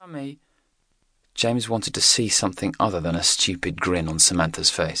Mummy. James wanted to see something other than a stupid grin on Samantha's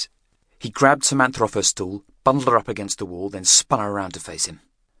face. He grabbed Samantha off her stool, bundled her up against the wall, then spun her around to face him.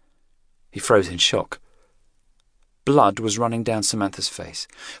 He froze in shock. Blood was running down Samantha's face.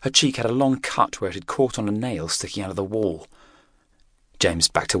 Her cheek had a long cut where it had caught on a nail sticking out of the wall. James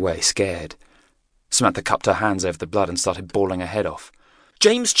backed away, scared. Samantha cupped her hands over the blood and started bawling her head off.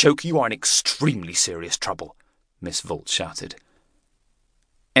 "James Choke, you are in extremely serious trouble," Miss Volt shouted.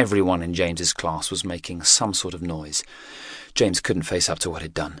 Everyone in James's class was making some sort of noise. James couldn't face up to what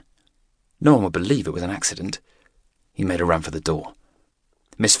he'd done. No one would believe it was an accident. He made a run for the door.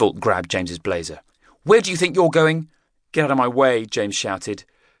 Miss Volt grabbed James's blazer. "Where do you think you're going?" "Get out of my way," James shouted.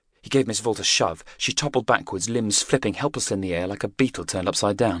 He gave Miss Volt a shove. She toppled backwards, limbs flipping helplessly in the air like a beetle turned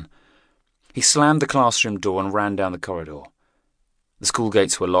upside down. He slammed the classroom door and ran down the corridor. The school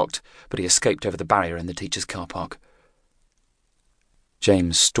gates were locked, but he escaped over the barrier in the teacher's car park.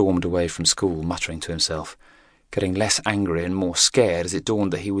 James stormed away from school, muttering to himself, getting less angry and more scared as it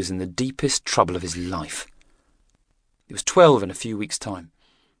dawned that he was in the deepest trouble of his life. He was 12 in a few weeks' time.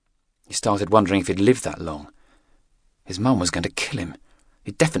 He started wondering if he'd lived that long. His mum was going to kill him.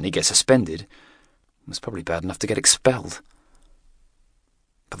 He'd definitely get suspended. It was probably bad enough to get expelled.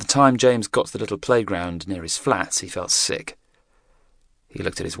 By the time James got to the little playground near his flats, he felt sick. He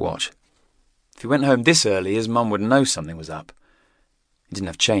looked at his watch. If he went home this early, his mum would know something was up. He didn't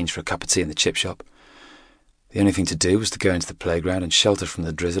have change for a cup of tea in the chip shop. The only thing to do was to go into the playground and shelter from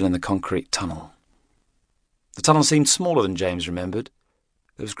the drizzle in the concrete tunnel. The tunnel seemed smaller than James remembered.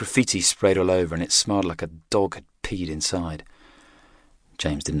 There was graffiti sprayed all over, and it smelled like a dog had peed inside.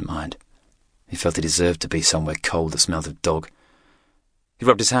 James didn't mind. He felt he deserved to be somewhere cold that smelled of dog. He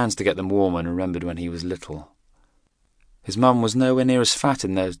rubbed his hands to get them warm and remembered when he was little. His mum was nowhere near as fat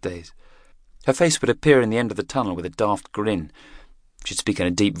in those days. Her face would appear in the end of the tunnel with a daft grin. She'd speak in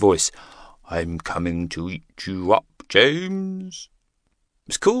a deep voice. "I'm coming to eat you up, James." It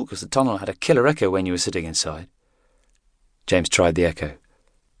was cool because the tunnel had a killer echo when you were sitting inside. James tried the echo.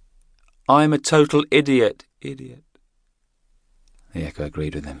 "I'm a total idiot." The echo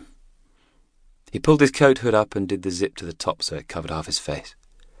agreed with him. He pulled his coat hood up and did the zip to the top so it covered half his face.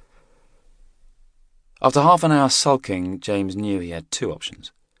 After half an hour sulking, James knew he had two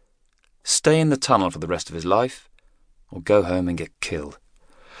options. Stay in the tunnel for the rest of his life, or go home and get killed.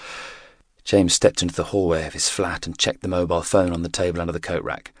 James stepped into the hallway of his flat and checked the mobile phone on the table under the coat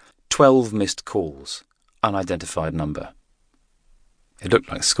rack. 12 missed calls, unidentified number. It looked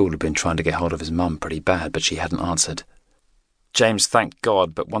like school had been trying to get hold of his mum pretty bad, but she hadn't answered. James thanked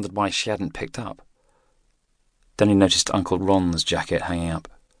God, but wondered why she hadn't picked up. Then he noticed Uncle Ron's jacket hanging up.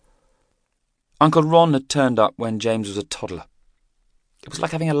 Uncle Ron had turned up when James was a toddler. It was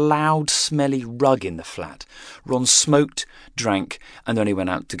like having a loud, smelly rug in the flat. Ron smoked, drank, and only went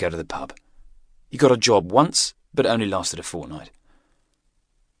out to go to the pub. He got a job once, but it only lasted a fortnight.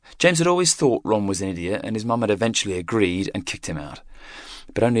 James had always thought Ron was an idiot, and his mum had eventually agreed and kicked him out,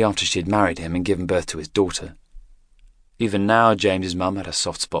 but only after she had married him and given birth to his daughter. Even now, James's mum had a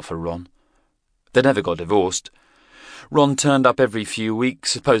soft spot for Ron. They never got divorced. Ron turned up every few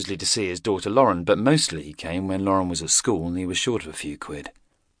weeks, supposedly to see his daughter Lauren, but mostly he came when Lauren was at school and he was short of a few quid.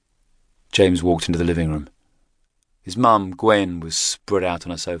 James walked into the living room. His mum, Gwen, was spread out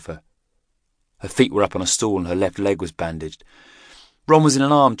on a sofa. Her feet were up on a stool and her left leg was bandaged. Ron was in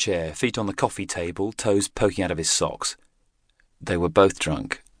an armchair, feet on the coffee table, toes poking out of his socks. They were both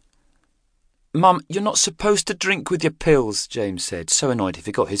drunk. "Mum, you're not supposed to drink with your pills," James said, so annoyed he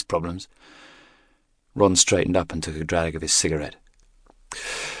forgot his problems. Ron straightened up and took a drag of his cigarette.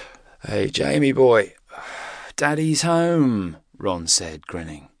 "Hey, Jamie boy, Daddy's home," Ron said,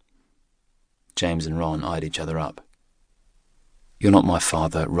 grinning. James and Ron eyed each other up. "You're not my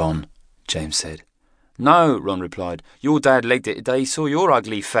father, Ron," James said. "No," Ron replied. "Your dad legged it today, he saw your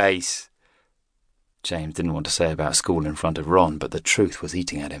ugly face." James didn't want to say about school in front of Ron, but the truth was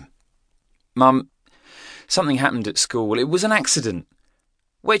eating at him. "Mum, something happened at school. It was an accident."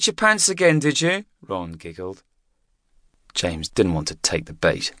 "Wet your pants again, did you?" Ron giggled. James didn't want to take the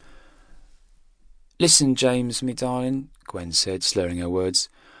bait. "Listen, James, me darling," Gwen said, slurring her words.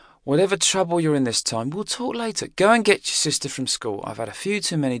 "Whatever trouble you're in this time, we'll talk later. Go and get your sister from school. I've had a few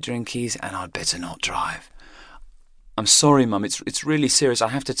too many drinkies and I'd better not drive." "I'm sorry, Mum. It's really serious. I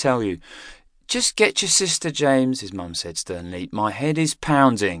have to tell you." "Just get your sister, James," his mum said sternly. "My head is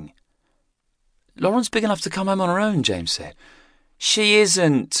pounding." "Lauren's big enough to come home on her own," James said. "She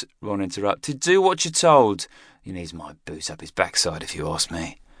isn't," Ron interrupted. "Do what you're told." "He needs my boot up his backside, if you ask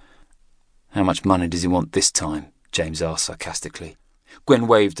me." "How much money does he want this time?" James asked sarcastically. Gwen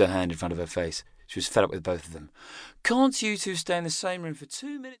waved her hand in front of her face. She was fed up with both of them. "Can't you two stay in the same room for 2 minutes?"